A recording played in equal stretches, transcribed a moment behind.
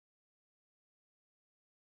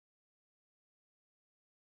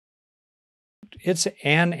it's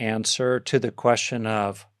an answer to the question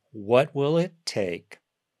of what will it take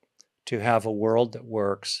to have a world that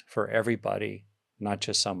works for everybody, not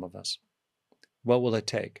just some of us? What will it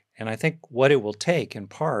take? And I think what it will take, in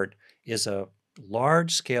part, is a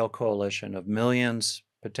large-scale coalition of millions,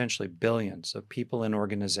 potentially billions of people and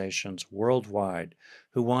organizations worldwide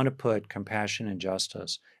who want to put compassion and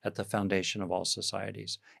justice at the foundation of all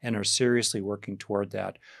societies and are seriously working toward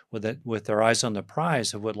that with their eyes on the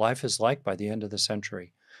prize of what life is like by the end of the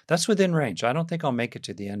century. That's within range. I don't think I'll make it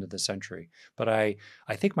to the end of the century, but I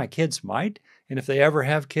think my kids might. And if they ever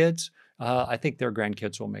have kids, I think their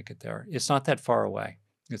grandkids will make it there. It's not that far away.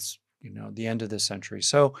 It's, the end of this century.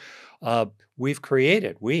 So we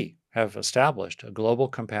have established a Global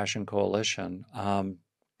Compassion Coalition.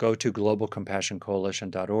 Go to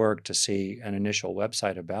globalcompassioncoalition.org to see an initial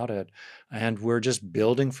website about it. And we're just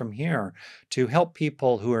building from here to help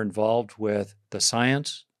people who are involved with the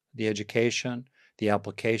science, the education, the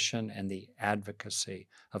application, and the advocacy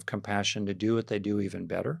of compassion to do what they do even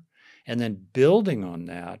better. And then building on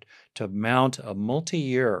that to mount a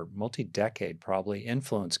multi-year, multi-decade probably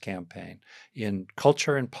influence campaign in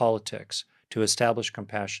culture and politics to establish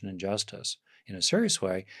compassion and justice in a serious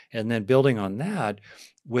way. And then building on that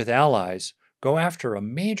with allies, go after a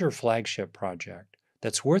major flagship project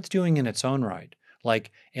that's worth doing in its own right,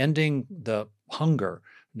 like ending the hunger,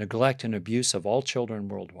 neglect, and abuse of all children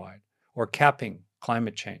worldwide, or capping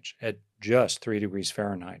climate change at just 3 degrees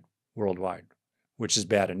Fahrenheit worldwide, which is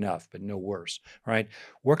bad enough, but no worse, right?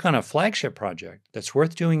 Work on a flagship project that's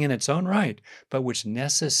worth doing in its own right, but which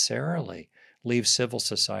necessarily leaves civil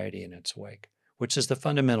society in its wake, which is the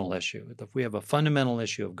fundamental issue. We have a fundamental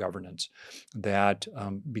issue of governance that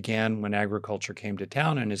began when agriculture came to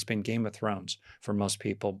town and has been Game of Thrones for most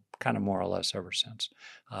people, kind of more or less ever since.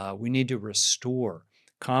 We need to restore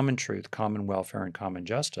common truth, common welfare, and common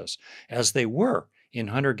justice as they were in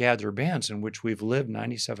hunter-gatherer bands in which we've lived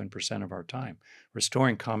 97% of our time,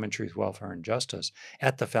 restoring common truth, welfare, and justice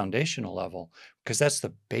at the foundational level, because that's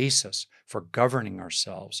the basis for governing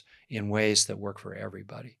ourselves in ways that work for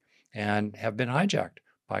everybody and have been hijacked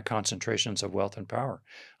by concentrations of wealth and power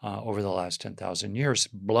over the last 10,000 years,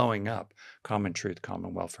 blowing up common truth,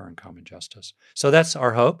 common welfare, and common justice. So that's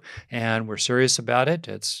our hope, and we're serious about it.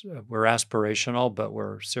 We're aspirational, but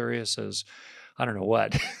we're serious as, I don't know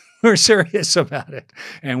what. We're serious about it.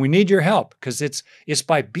 And we need your help because it's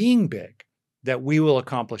by being big that we will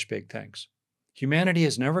accomplish big things. Humanity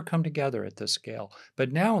has never come together at this scale.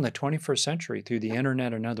 But now in the 21st century, through the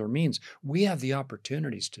internet and other means, we have the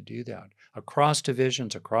opportunities to do that across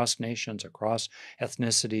divisions, across nations, across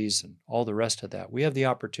ethnicities, and all the rest of that. We have the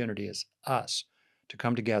opportunity as us to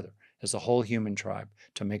come together as a whole human tribe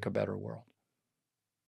to make a better world.